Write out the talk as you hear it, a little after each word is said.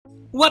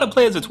What up,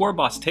 players? It's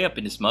WarbossTae up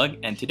in this mug,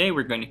 and today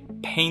we're going to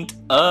paint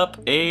up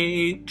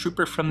a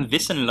trooper from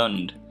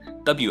Wissenland,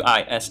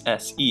 Wissenland,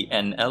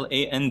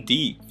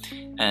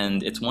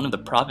 and it's one of the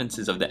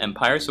provinces of the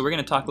Empire. So we're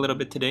going to talk a little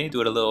bit today,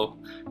 do a little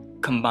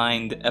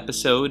combined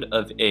episode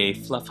of a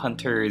Fluff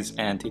Hunters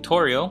and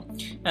tutorial,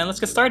 and let's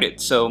get started.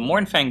 So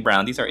Mornfang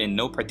Brown, these are in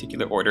no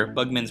particular order.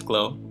 Bugman's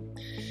Glow,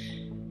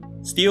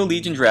 Steel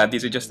Legion Drab,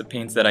 these are just the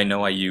paints that I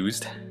know I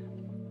used.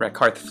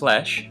 Rakarth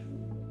Flesh,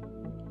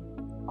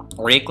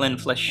 Rakeland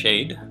Flesh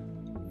Shade,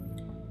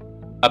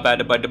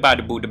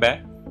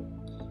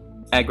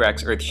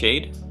 Agrax Earth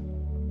Shade,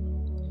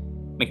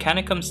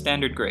 Mechanicum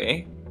Standard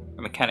Grey,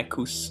 or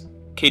Mechanicus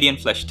Cadian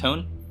Flesh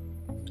Tone,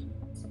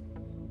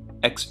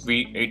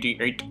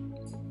 XV88,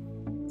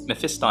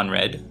 Mephiston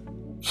Red,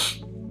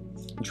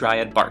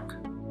 Dryad Bark,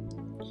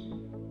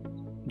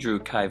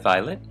 Drukai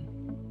Violet,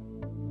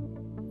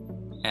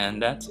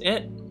 and that's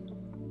it.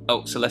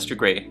 Oh, Celestia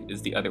Grey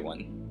is the other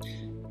one.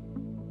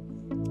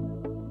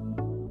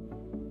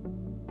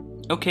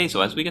 Okay,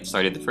 so as we get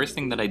started, the first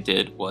thing that I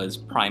did was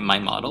prime my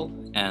model,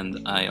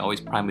 and I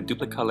always prime with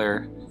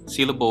Duplicolor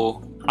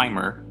Sealable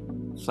Primer,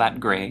 Flat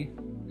Gray,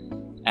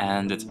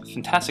 and it's a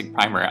fantastic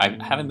primer. I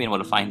haven't been able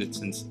to find it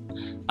since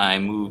I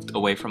moved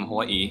away from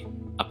Hawaii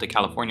up to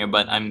California,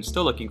 but I'm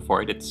still looking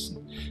for it. It's,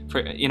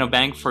 for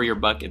bang for your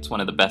buck, it's one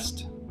of the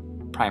best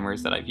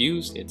primers that I've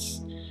used. It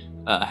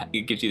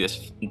gives you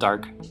this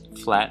dark,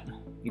 flat,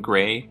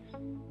 gray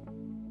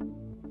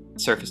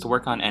surface to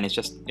work on, and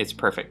it's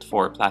perfect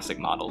for plastic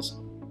models.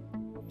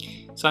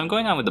 So I'm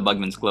going on with the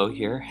Bugman's Glow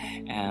here,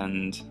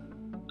 and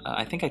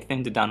I think I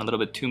thinned it down a little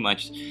bit too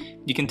much.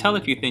 You can tell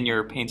if you thin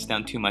your paints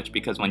down too much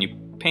because when you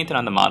paint it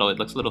on the model, it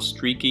looks a little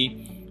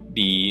streaky.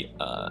 The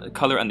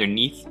color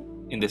underneath,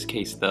 in this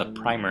case the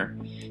primer,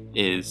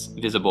 is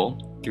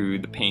visible through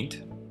the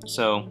paint.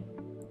 So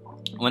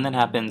when that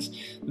happens,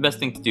 the best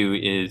thing to do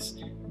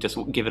is just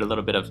give it a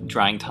little bit of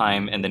drying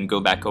time and then go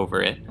back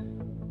over it.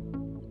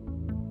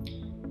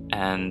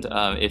 And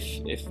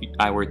if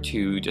I were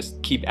to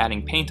just keep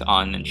adding paint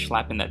on and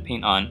slapping that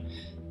paint on,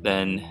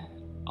 then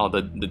all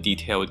the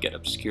detail would get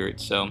obscured.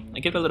 So I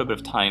give it a little bit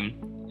of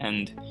time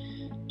and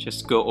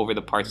just go over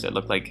the parts that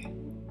look like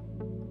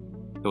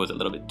it was a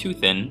little bit too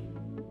thin.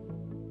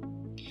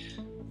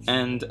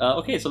 And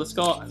okay, so let's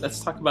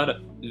talk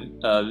about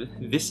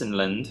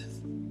Wissenland.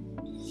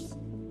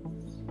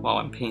 While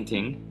I'm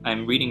painting,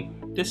 I'm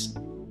reading this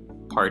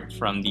part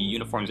from the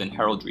Uniforms and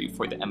Heraldry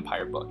for the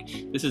Empire book.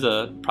 This is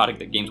a product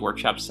that Games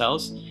Workshop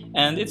sells,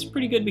 and it's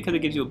pretty good because it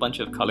gives you a bunch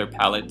of color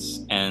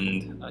palettes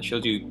and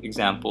shows you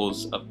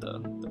examples of the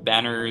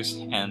banners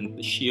and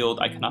the shield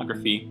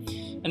iconography.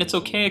 And it's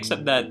okay,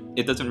 except that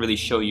it doesn't really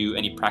show you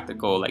any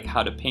practical like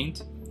how to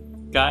paint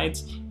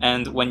guides.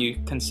 And when you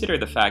consider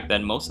the fact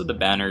that most of the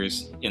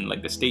banners in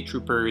like the State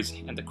Troopers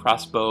and the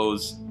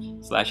crossbows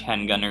 /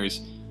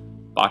 handgunners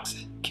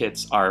box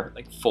kits are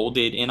like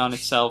folded in on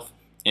itself,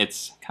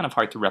 it's kind of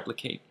hard to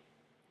replicate.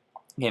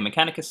 Okay,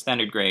 Mechanicus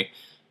Standard Grey.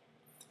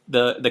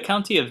 The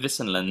county of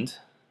Wissenland,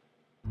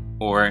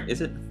 or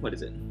is it, what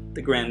is it?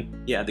 The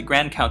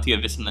Grand County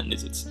of Wissenland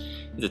is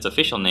its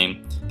official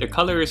name. Their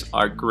colors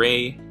are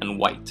gray and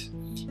white.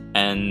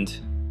 And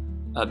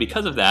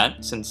because of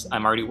that, since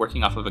I'm already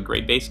working off of a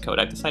gray base coat,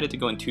 I've decided to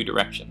go in two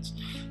directions.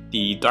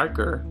 The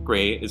darker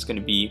gray is going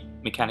to be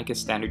Mechanicus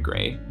Standard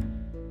Grey,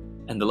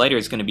 and the lighter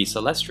is going to be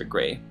Celestia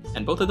Grey.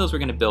 And both of those we're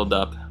going to build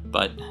up,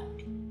 but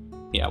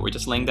yeah, we're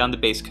just laying down the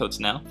base coats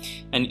now.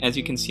 And as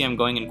you can see, I'm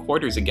going in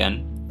quarters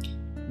again.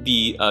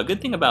 The good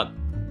thing about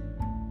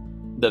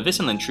the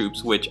Wissenland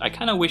troops, which I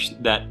kind of wish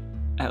that,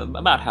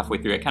 about halfway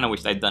through, I kind of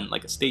wished I'd done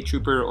like a State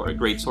Trooper or a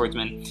Great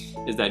Swordsman,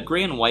 is that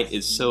gray and white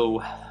is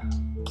so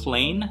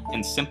plain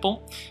and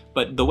simple,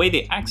 but the way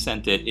they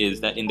accent it is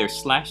that in their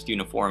slashed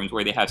uniforms,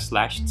 where they have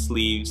slashed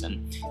sleeves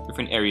and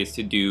different areas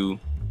to do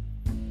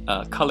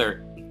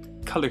color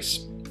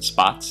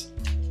spots,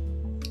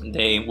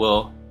 they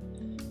will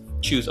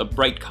choose a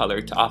bright color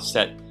to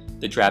offset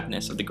the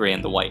drabness of the gray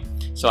and the white.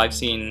 So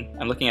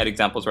I'm looking at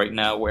examples right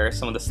now where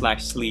some of the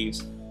slashed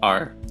sleeves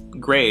are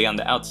gray on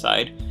the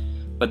outside,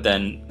 but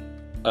then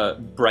a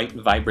bright,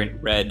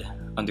 vibrant red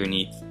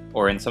underneath.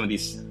 Or in some of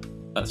these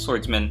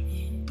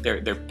swordsmen,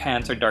 their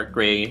pants are dark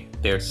gray,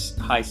 their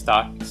high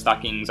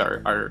stockings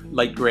are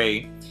light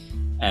gray,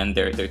 and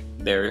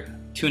their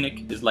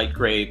tunic is light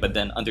gray, but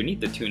then underneath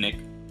the tunic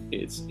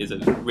is a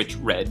rich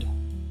red.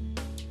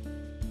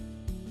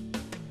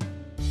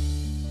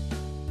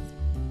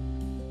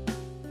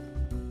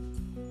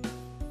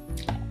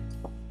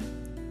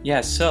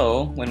 Yeah,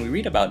 so when we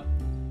read about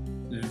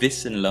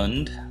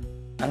Wissenland,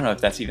 I don't know if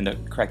that's even the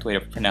correct way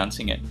of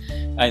pronouncing it.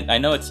 I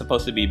know it's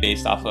supposed to be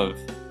based off of,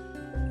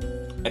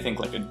 I think,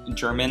 like a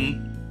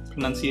German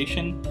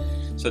pronunciation,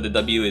 so the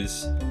W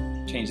is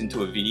changed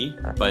into a V,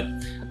 but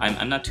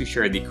I'm not too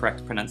sure the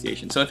correct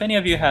pronunciation. So if any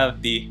of you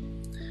have the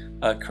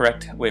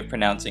correct way of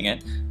pronouncing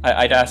it,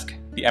 I'd ask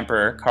the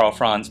Emperor Karl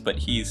Franz, but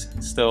he's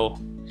still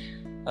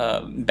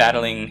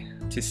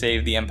battling to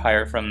save the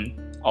Empire from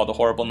all the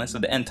horribleness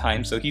of the end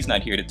times, so he's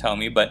not here to tell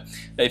me. But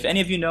if any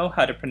of you know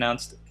how to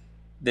pronounce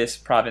this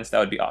province, that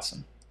would be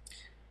awesome.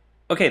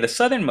 Okay, the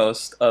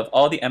southernmost of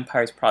all the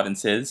Empire's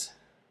provinces,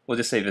 we'll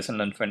just say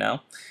Wissenland for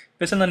now.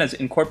 Wissenland has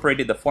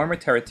incorporated the former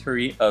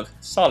territory of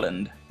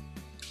Solland.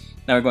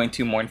 Now we're going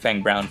to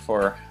Mournfang Brown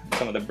for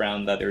some of the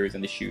brown leathers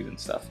and the shoes and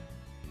stuff.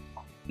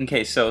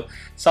 Okay, so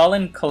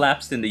Solland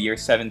collapsed in the year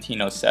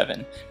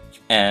 1707,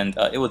 and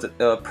it was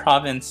a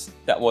province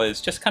that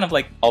was just kind of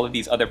like all of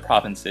these other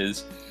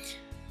provinces,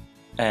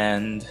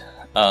 and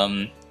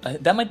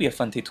that might be a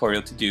fun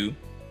tutorial to do,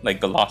 like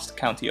the Lost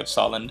County of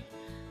Solland,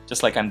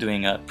 just like I'm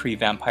doing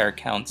pre-vampire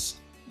counts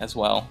as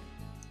well.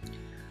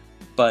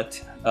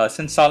 But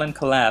since Solland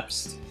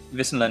collapsed,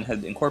 Wissenland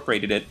had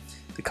incorporated it.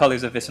 The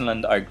colors of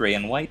Wissenland are gray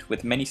and white,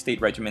 with many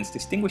state regiments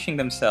distinguishing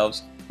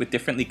themselves with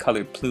differently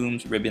colored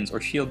plumes, ribbons,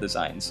 or shield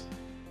designs.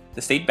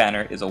 The state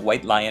banner is a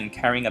white lion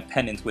carrying a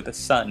pennant with a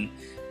sun,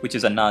 which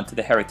is a nod to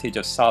the heritage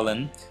of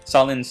Solland.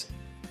 Solland's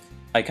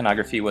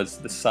iconography was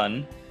the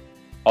sun,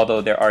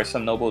 although there are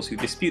some nobles who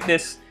dispute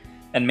this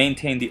and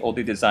maintain the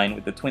older design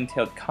with the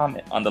twin-tailed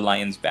comet on the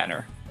lion's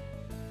banner.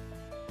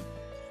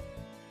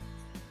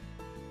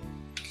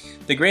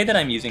 The gray that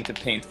I'm using to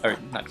paint, or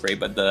not gray,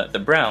 but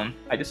the brown,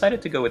 I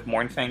decided to go with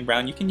Mournfang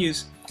Brown. You can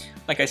use,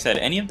 like I said,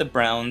 any of the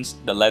browns,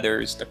 the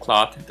leathers, the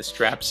cloth, the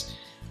straps.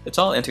 It's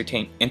all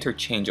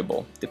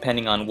interchangeable,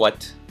 depending on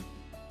what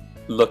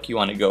look you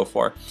want to go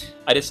for.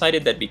 I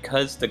decided that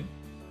because the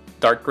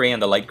dark gray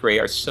and the light gray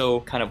are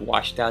so kind of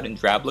washed out and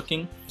drab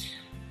looking,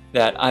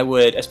 that I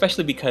would,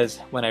 especially because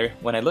when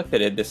I looked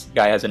at it, this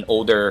guy has an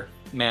older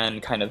man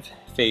kind of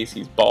face.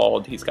 He's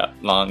bald, he's got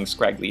long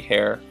scraggly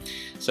hair,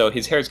 so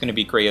his hair is going to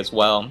be gray as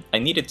well. I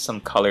needed some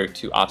color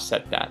to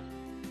offset that,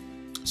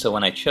 so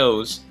when I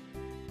chose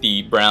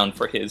the brown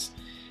for his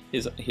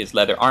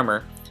leather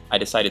armor, I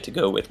decided to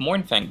go with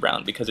Mournfang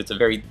Brown because it's a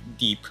very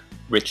deep,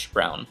 rich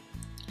brown.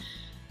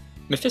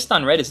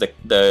 Mephiston Red is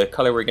the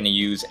color we're going to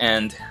use,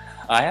 and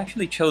I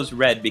actually chose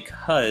red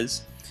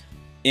because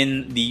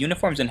in the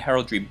Uniforms and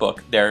Heraldry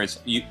book, there's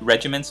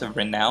regiments of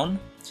renown,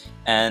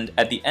 and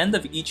at the end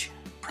of each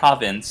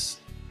province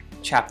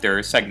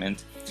chapter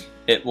segment,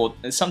 it will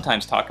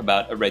sometimes talk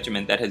about a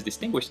regiment that has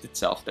distinguished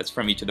itself, that's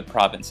from each of the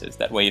provinces.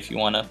 That way, if you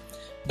want to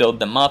build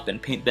them up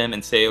and paint them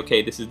and say,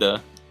 okay, this is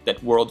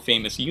that world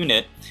famous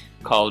unit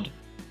called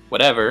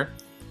whatever,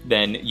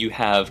 then you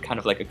have kind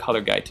of like a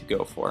color guide to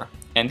go for.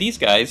 And these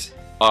guys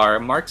are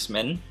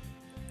marksmen,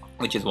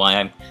 which is why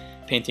I'm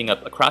painting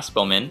up a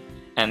crossbowman,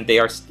 and they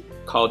are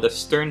called the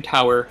Stern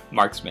Tower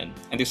Marksmen.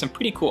 And there's some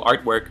pretty cool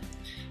artwork.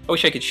 I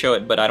wish I could show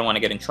it, but I don't want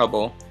to get in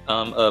trouble,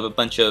 of a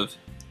bunch of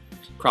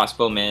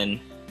crossbowmen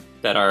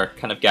that are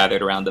kind of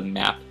gathered around the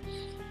map,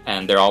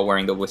 and they're all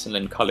wearing the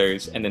Wissenland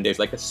colors. And then there's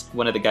like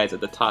one of the guys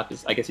at the top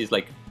is, I guess he's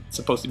like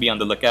supposed to be on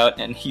the lookout,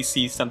 and he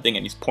sees something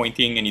and he's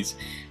pointing and he's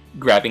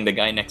grabbing the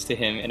guy next to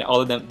him, and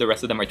all of them, the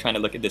rest of them are trying to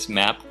look at this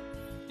map.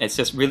 It's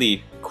just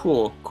really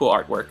cool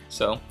artwork.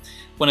 So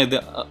one of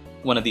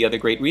the other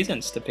great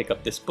reasons to pick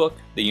up this book,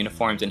 The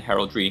Uniforms and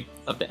Heraldry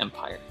of the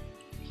Empire.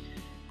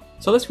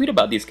 So let's read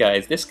about these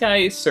guys. This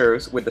guy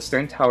serves with the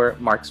Stern Tower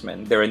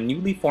Marksmen. They're a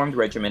newly formed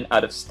regiment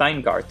out of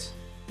Steingart.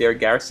 They are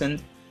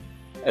garrisoned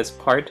as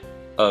part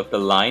of the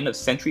line of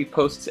sentry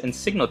posts and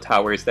signal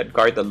towers that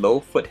guard the low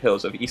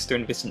foothills of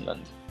eastern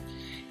Wissenland.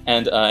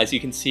 And as you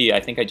can see,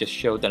 I think I just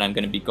showed that I'm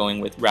going to be going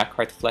with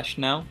Rackheart Flesh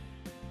now.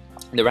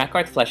 The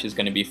Rackheart Flesh is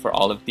going to be for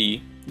all of the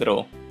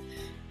little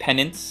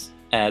pennants,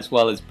 as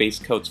well as base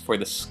coats for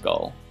the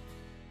skull.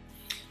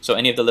 So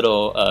any of the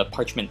little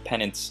parchment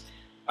pennants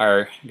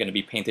are going to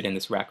be painted in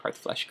this Rackheart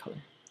Flesh color.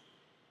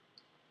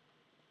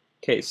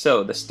 Okay,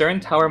 so the Stern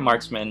Tower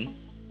Marksmen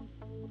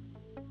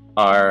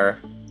are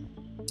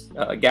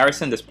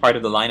garrisoned as part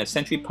of the line of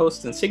sentry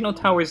posts and signal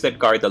towers that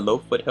guard the low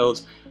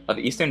foothills of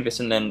eastern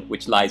Wissenland,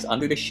 which lies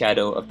under the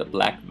shadow of the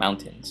Black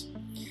Mountains.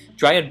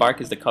 Dryad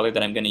Bark is the color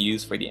that I'm going to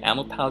use for the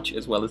ammo pouch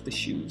as well as the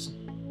shoes.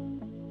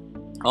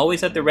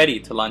 Always at the ready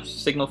to launch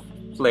signal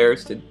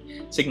flares to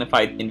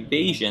signify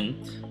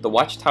invasion, the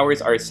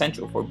watchtowers are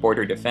essential for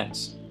border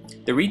defense.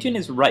 The region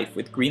is rife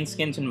with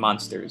greenskins and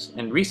monsters,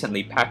 and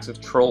recently packs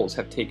of trolls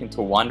have taken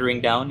to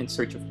wandering down in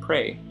search of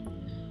prey.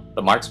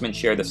 The marksmen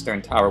share the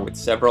Stern Tower with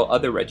several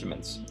other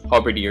regiments,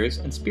 halberdiers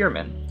and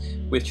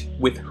spearmen,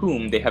 with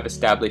whom they have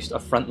established a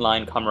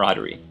frontline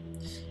camaraderie.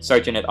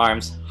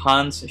 Sergeant-at-Arms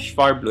Hans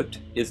Schwarblut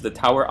is the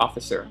tower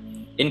officer,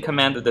 in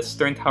command of the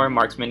Stern Tower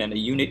Marksmen and a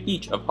unit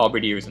each of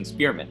halberdiers and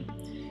spearmen.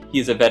 He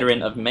is a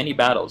veteran of many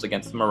battles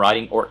against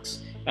marauding orcs,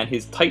 and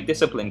his tight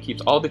discipline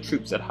keeps all the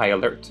troops at high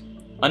alert.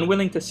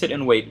 Unwilling to sit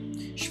and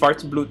wait,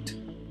 Schwarzblut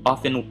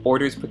often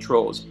orders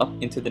patrols up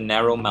into the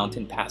narrow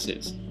mountain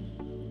passes.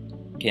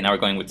 Okay, now we're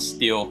going with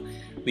Steel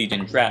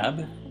Legion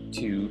Drab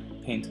to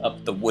paint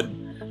up the wood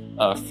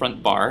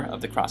front bar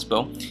of the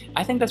crossbow.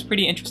 I think that's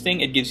pretty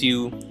interesting. It gives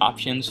you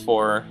options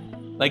for,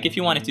 like, if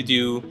you wanted to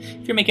do,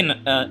 if you're making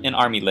an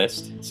army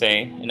list,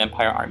 say an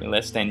Empire army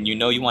list, and you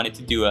know you wanted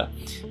to do a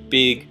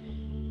big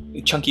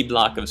chunky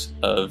block of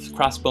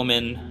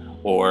crossbowmen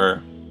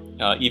or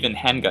even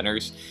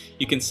handgunners,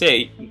 you can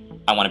say,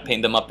 I want to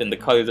paint them up in the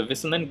colors of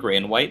Wissenland, gray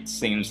and white.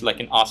 Seems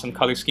like an awesome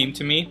color scheme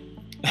to me.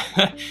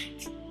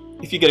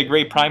 if you get a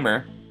gray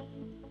primer,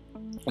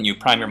 and you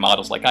prime your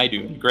models like I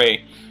do in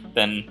gray,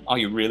 then all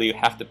you really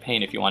have to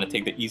paint if you want to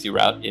take the easy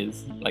route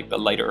is like the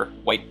lighter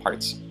white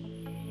parts.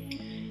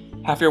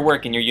 Half your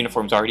work in your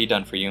uniform's already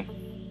done for you.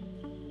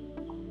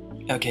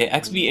 Okay,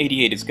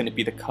 XV88 is going to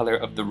be the color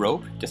of the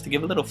robe, just to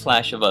give a little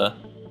flash of a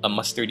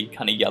mustardy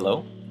kind of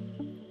yellow.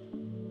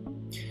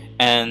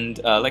 And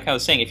like I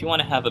was saying, if you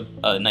want to have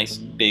a nice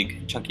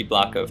big chunky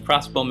block of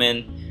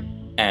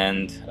crossbowmen,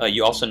 and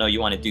you also know you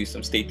want to do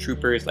some state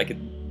troopers, like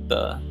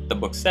the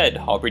book said,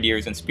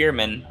 halberdiers and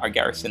spearmen are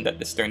garrisoned at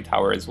the stern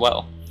tower as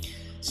well.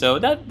 So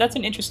that's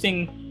an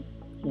interesting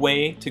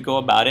way to go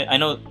about it. I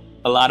know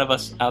a lot of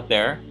us out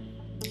there,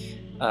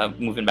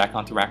 moving back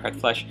onto Rackard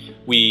Flesh,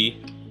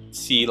 we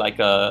see like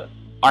an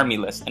army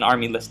list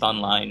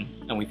online,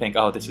 and we think,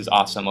 oh, this is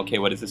awesome. Okay,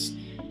 what does this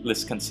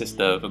list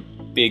consist of?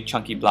 Big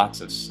chunky blocks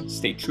of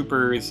state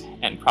troopers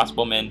and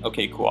crossbowmen.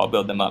 Okay, cool, I'll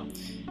build them up.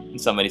 And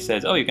somebody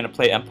says, oh, you're going to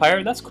play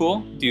Empire? That's cool.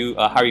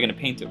 How are you going to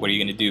paint it? What are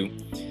you going to do?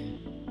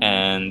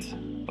 And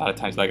a lot of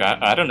times, like,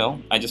 I don't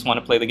know. I just want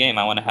to play the game.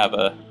 I want to have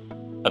a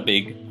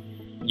big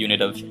unit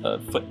of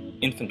foot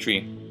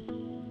infantry.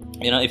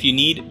 You know, if you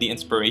need the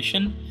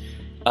inspiration,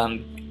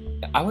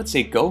 I would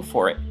say go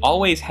for it.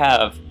 Always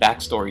have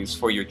backstories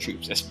for your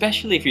troops,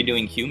 especially if you're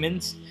doing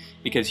humans,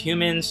 because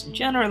humans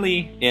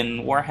generally in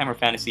Warhammer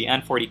Fantasy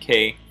and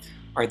 40k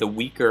are the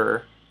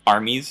weaker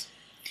armies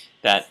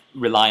that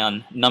rely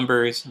on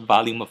numbers,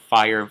 volume of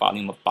fire,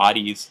 volume of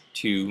bodies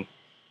to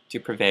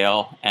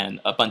prevail, and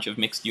a bunch of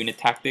mixed unit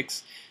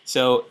tactics.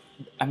 So,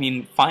 I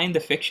mean, find the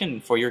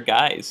fiction for your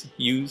guys.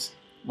 Use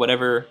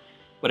whatever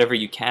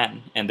you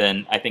can, and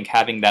then I think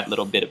having that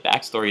little bit of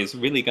backstory is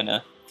really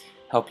gonna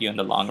help you in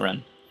the long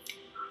run.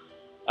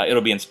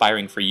 It'll be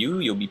inspiring for you.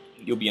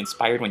 You'll be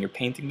inspired when you're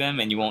painting them,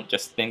 and you won't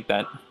just think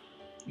that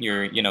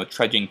you're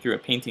trudging through a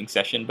painting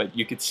session. But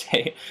you could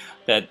say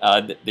that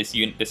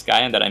this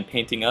guy that I'm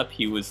painting up,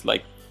 he was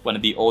like one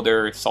of the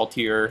older,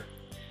 saltier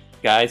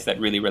guys that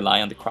really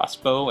rely on the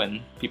crossbow,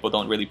 and people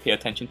don't really pay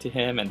attention to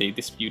him, and they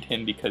dispute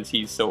him because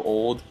he's so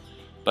old.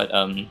 But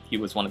he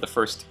was one of the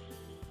first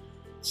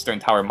Stern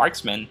Tower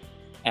marksmen,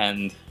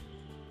 and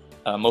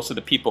most of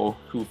the people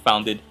who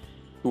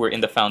were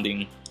in the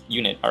founding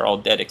unit are all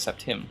dead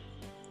except him.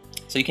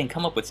 So you can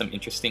come up with some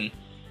interesting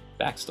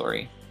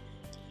backstory.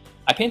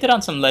 I painted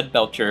on some lead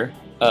belcher.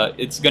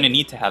 It's going to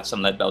need to have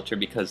some lead belcher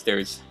because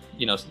there's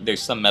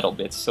some metal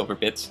bits, silver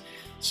bits.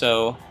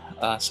 So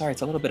sorry,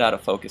 it's a little bit out of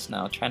focus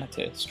now. Try not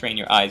to strain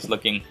your eyes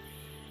looking.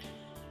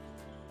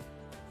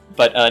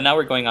 But now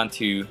we're going on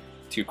to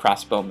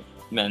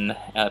crossbowmen,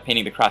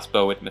 painting the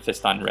crossbow with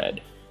Mephiston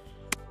red.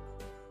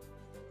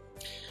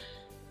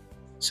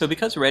 So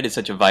because red is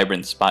such a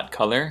vibrant spot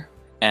color,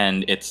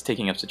 and it's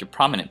taking up such a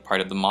prominent part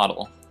of the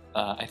model,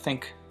 I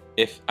think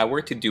if I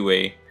were to do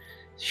a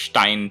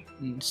Stern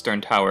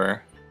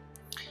Tower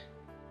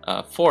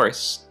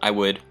force, I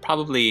would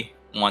probably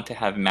want to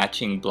have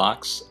matching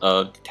blocks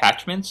of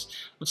detachments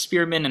of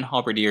spearmen and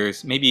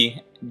halberdiers,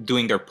 maybe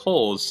doing their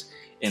poles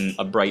in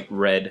a bright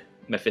red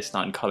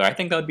Mephiston color. I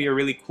think that would be a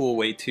really cool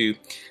way to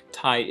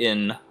tie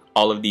in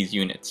all of these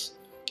units,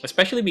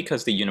 especially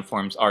because the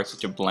uniforms are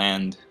such a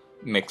bland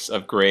mix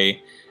of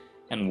gray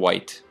and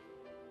white.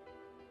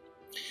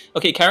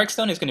 Okay,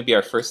 Carrickstone is going to be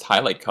our first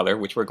highlight color,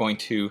 which we're going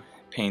to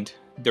paint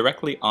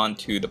directly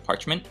onto the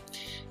parchment.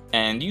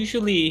 And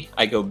usually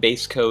I go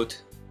base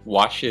coat,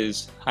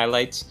 washes,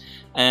 highlights,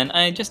 and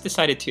I just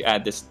decided to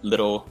add this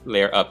little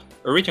layer up.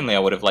 Originally I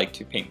would have liked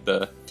to paint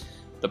the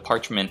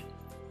parchment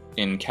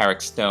in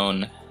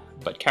Carrickstone,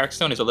 but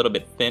Carrickstone is a little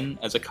bit thin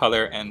as a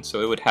color, and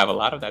so it would have a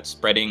lot of that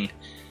spreading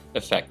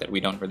effect that we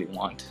don't really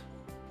want.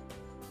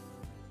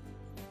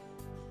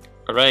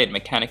 Alright,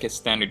 Mechanicus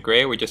Standard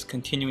Gray, we're just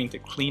continuing to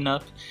clean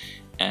up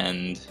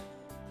and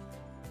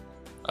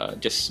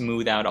just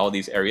smooth out all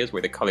these areas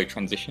where the color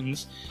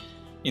transitions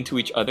into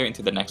each other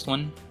into the next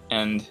one.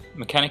 And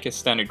Mechanicus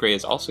Standard Gray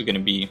is also going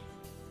to be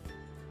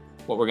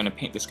what we're going to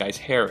paint this guy's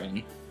hair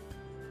in.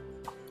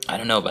 I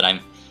don't know, but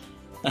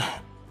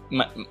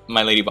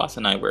my lady boss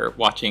and I were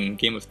watching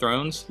Game of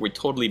Thrones. We're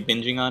totally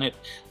binging on it.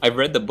 I've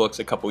read the books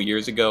a couple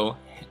years ago,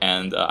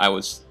 and I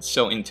was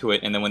so into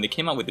it, and then when they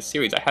came out with the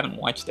series, I haven't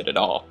watched it at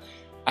all.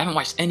 I haven't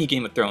watched any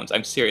Game of Thrones,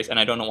 I'm serious, and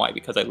I don't know why,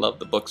 because I love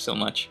the book so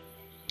much.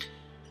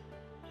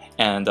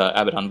 And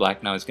Abaddon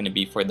Black now is going to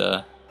be for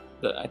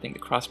I think the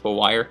crossbow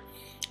wire.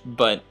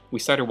 But we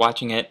started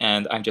watching it,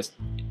 and I'm just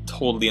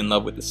totally in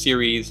love with the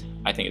series.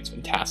 I think it's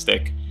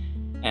fantastic,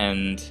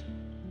 and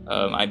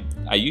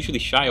I usually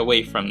shy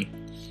away from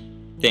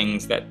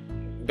things that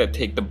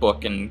take the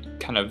book and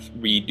kind of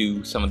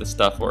redo some of the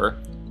stuff, or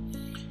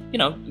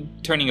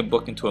turning a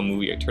book into a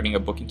movie or turning a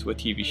book into a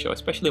TV show,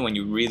 especially when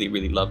you really,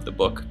 really love the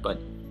book. But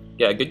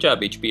yeah, good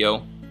job,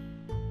 HBO.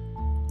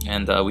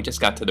 And we just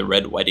got to the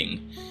Red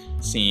Wedding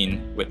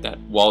scene with that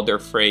Walder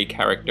Frey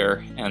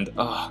character, and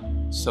oh,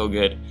 so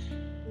good.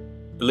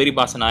 The lady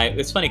boss and I,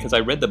 it's funny because I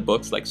read the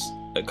books like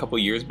a couple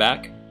years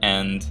back,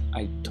 and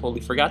I totally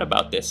forgot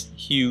about this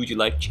huge,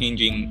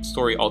 life-changing,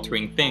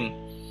 story-altering thing.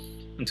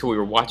 until we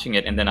were watching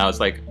it, and then I was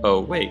like, oh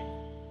wait,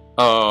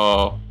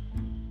 oh,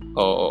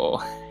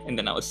 and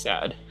then I was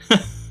sad.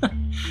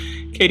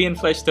 Katie and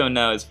Fleshstone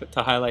now is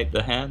to highlight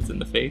the hands and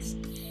the face.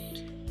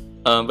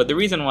 But the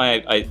reason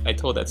why I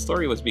told that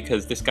story was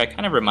because this guy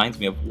kind of reminds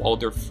me of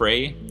Walder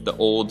Frey, the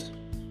old,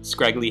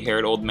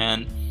 scraggly-haired old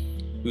man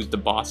who's the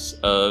boss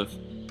of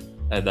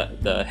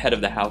the head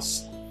of the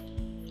house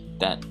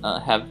that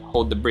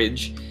hold the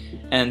bridge.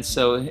 And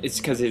so it's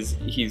because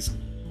he's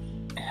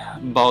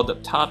bald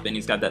up top, and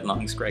he's got that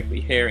long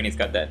scraggly hair, and he's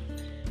got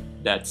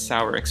that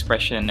sour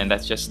expression, and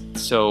that's just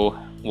so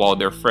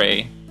Walder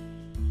Frey.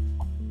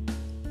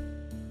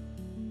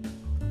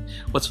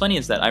 What's funny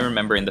is that I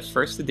remember in the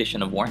first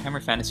edition of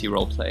Warhammer Fantasy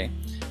Roleplay,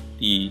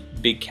 the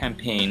big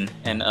campaign,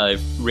 and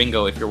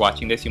Ringo, if you're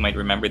watching this, you might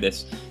remember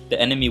this, the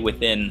Enemy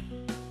Within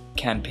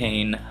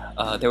campaign,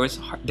 there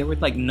were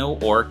like no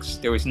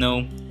orcs, there was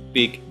no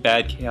big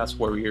bad Chaos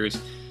Warriors.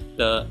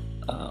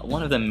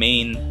 One of the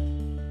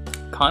main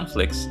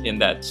conflicts in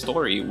that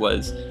story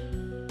was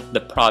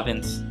the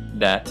province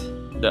that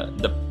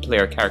the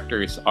player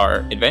characters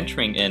are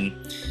adventuring in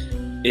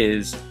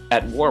is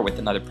at war with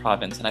another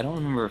province, and I don't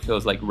remember if it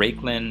was like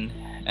Rakeland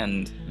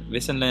and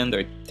Wissenland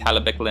or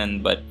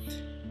Talabekland, but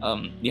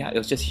yeah, it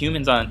was just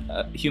humans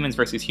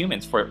versus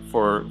humans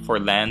for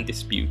land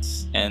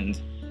disputes and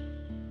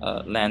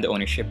land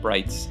ownership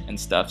rights and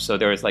stuff. So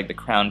there was like the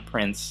Crown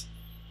Prince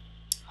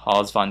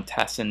Hals von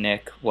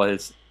Tassenek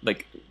was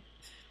like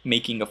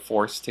making a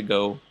force to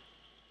go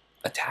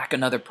attack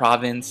another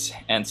province,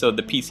 and so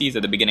the PCs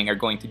at the beginning are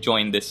going to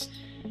join this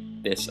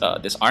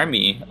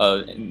army.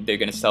 They're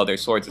going to sell their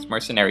swords as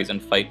mercenaries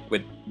and fight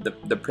with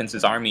the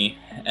prince's army,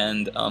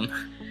 and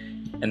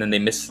then they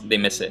miss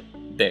it.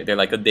 They're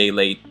like a day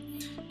late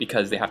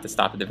because they have to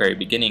stop at the very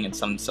beginning, and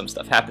some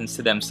stuff happens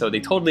to them. So they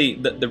totally,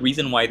 the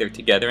reason why they're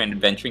together and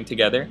adventuring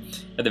together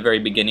at the very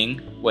beginning,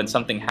 when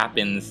something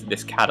happens,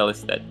 this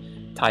catalyst that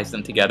ties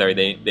them together,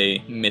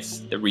 they miss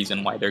the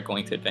reason why they're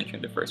going to adventure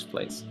in the first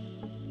place.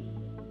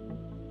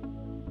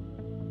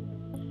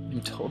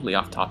 I'm totally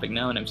off topic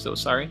now, and I'm so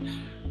sorry.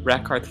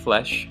 Rakarth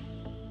Flesh.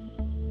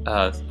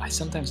 I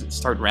sometimes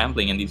start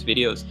rambling in these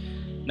videos.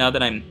 Now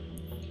that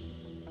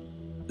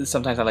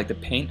sometimes I like to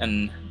paint,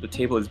 and the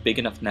table is big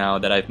enough now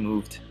that I've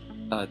moved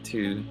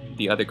to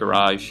the other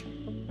garage,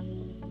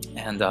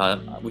 and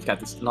we've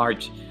got this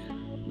large,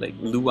 like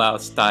luau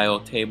style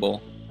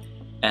table,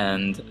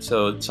 and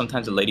so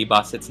sometimes the lady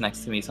boss sits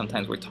next to me,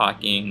 sometimes we're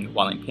talking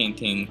while I'm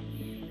painting,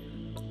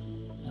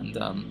 and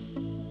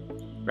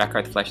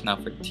Rakarth Flesh now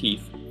for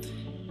teeth.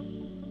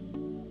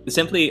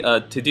 Simply,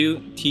 to do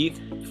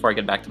teeth, before I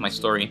get back to my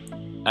story,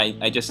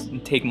 I just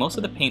take most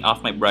of the paint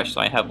off my brush,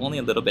 so I have only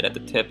a little bit at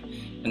the tip,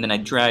 and then I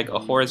drag a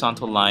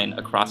horizontal line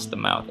across the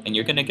mouth. And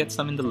you're going to get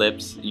some in the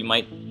lips, you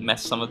might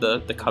mess some of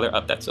the color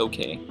up, that's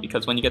okay,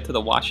 because when you get to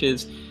the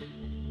washes,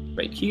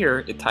 right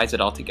here, it ties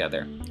it all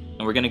together.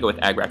 And we're going to go with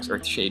Agrax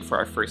Earthshade for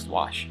our first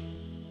wash.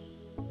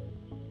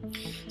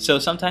 So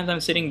sometimes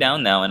I'm sitting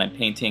down now and I'm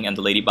painting, and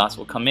the lady boss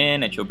will come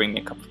in, and she'll bring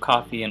me a cup of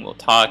coffee, and we'll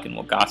talk, and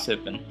we'll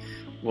gossip, and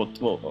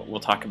we'll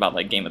talk about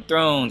like Game of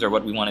Thrones or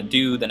what we want to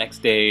do the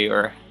next day,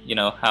 or you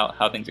know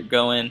how things are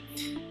going.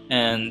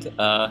 And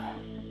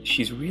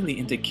she's really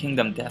into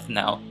Kingdom Death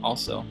now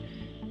also,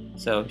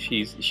 so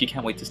she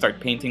can't wait to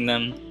start painting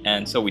them,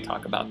 and so we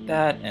talk about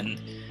that,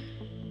 and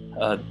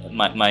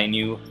my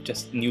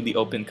newly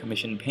opened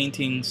commissioned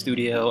painting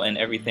studio and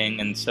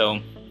everything. And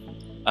so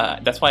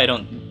that's why I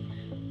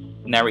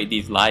don't narrate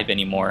these live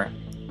anymore,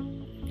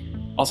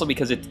 also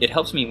because it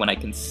helps me when I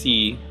can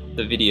see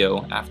the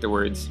video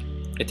afterwards.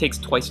 It takes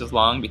twice as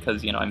long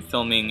because, you know, I'm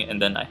filming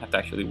and then I have to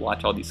actually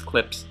watch all these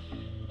clips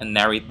and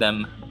narrate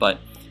them, but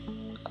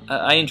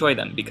I enjoy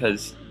them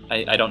because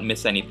I don't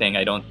miss anything.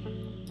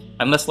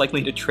 I'm less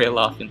likely to trail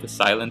off into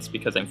silence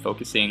because I'm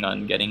focusing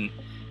on getting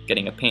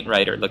a paint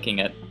right, or looking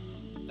at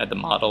the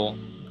model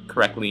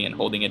correctly and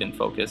holding it in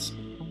focus.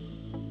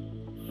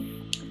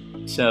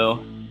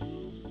 So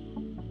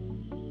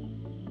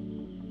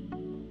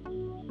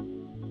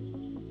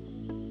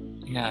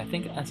yeah, I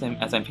think as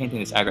I'm painting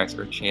this Agrax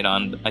Earthshade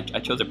on, I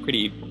chose a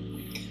pretty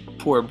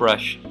poor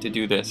brush to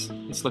do this.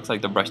 This looks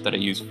like the brush that I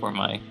use for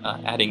my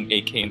adding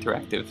AK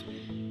interactive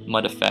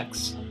mud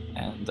effects,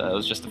 and it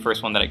was just the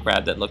first one that I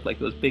grabbed that looked like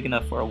it was big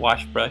enough for a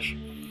wash brush.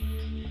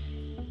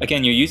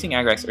 Again, you're using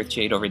Agrax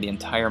Earthshade over the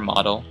entire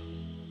model.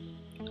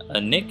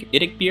 Nick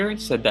Idickbeer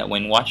said that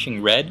when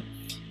washing red,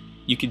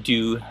 you could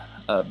do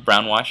a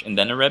brown wash and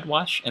then a red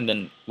wash, and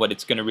then what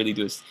it's going to really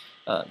do is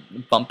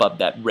bump up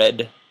that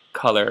red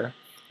color.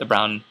 The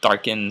brown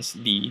darkens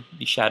the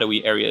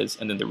shadowy areas,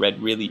 and then the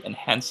red really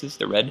enhances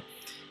the red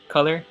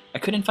color. I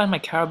couldn't find my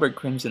Carroburg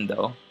Crimson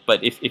though,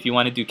 but if you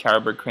want to do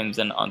Carroburg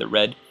Crimson on the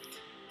red,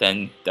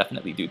 then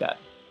definitely do that.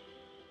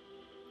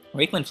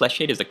 Rakeland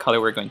Fleshshade is the color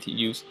we're going to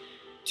use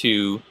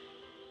to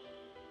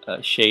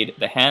shade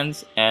the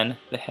hands and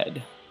the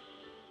head.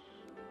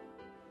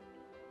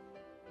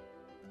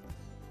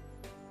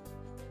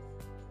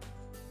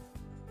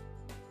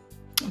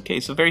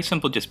 Okay, so very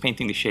simple, just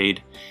painting the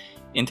shade.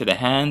 into the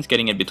hands,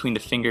 getting it between the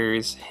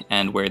fingers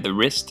and where the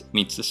wrist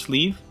meets the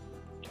sleeve.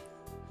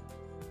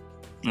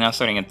 Now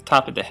starting at the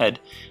top of the head,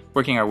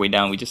 working our way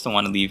down, we just don't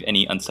want to leave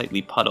any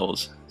unsightly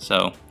puddles.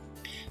 So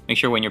make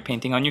sure when you're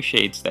painting on your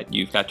shades that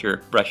you've got your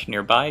brush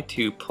nearby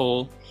to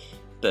pull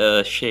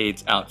the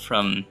shades out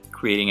from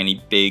creating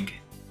any big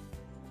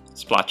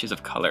splotches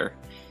of color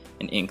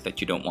and ink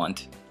that you don't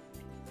want.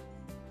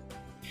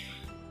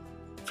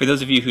 For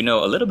those of you who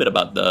know a little bit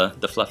about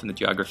the fluff and the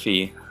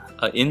geography,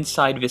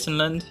 inside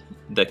Wissenland,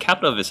 the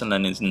capital of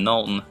Wissenland is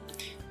Nuln,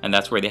 and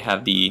that's where they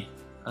have the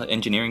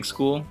engineering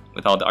school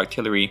with all the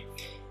artillery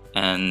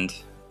and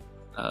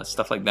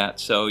stuff like that.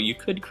 So you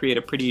could create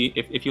a pretty,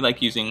 if you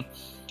like using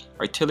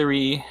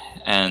artillery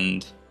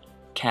and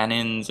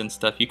cannons and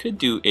stuff, you could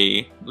do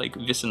a like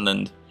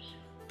Wissenland,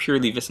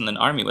 purely Wissenland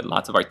army with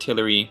lots of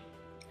artillery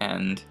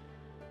and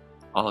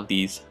all of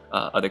these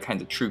other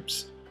kinds of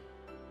troops.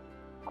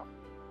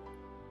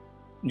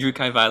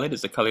 Drukai Violet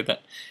is the color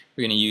that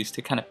we're going to use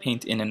to kind of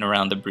paint in and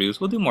around the bruise.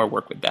 We'll do more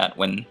work with that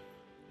when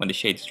the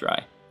shades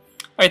dry.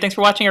 Alright, thanks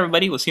for watching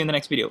everybody. We'll see you in the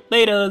next video.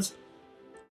 Laters!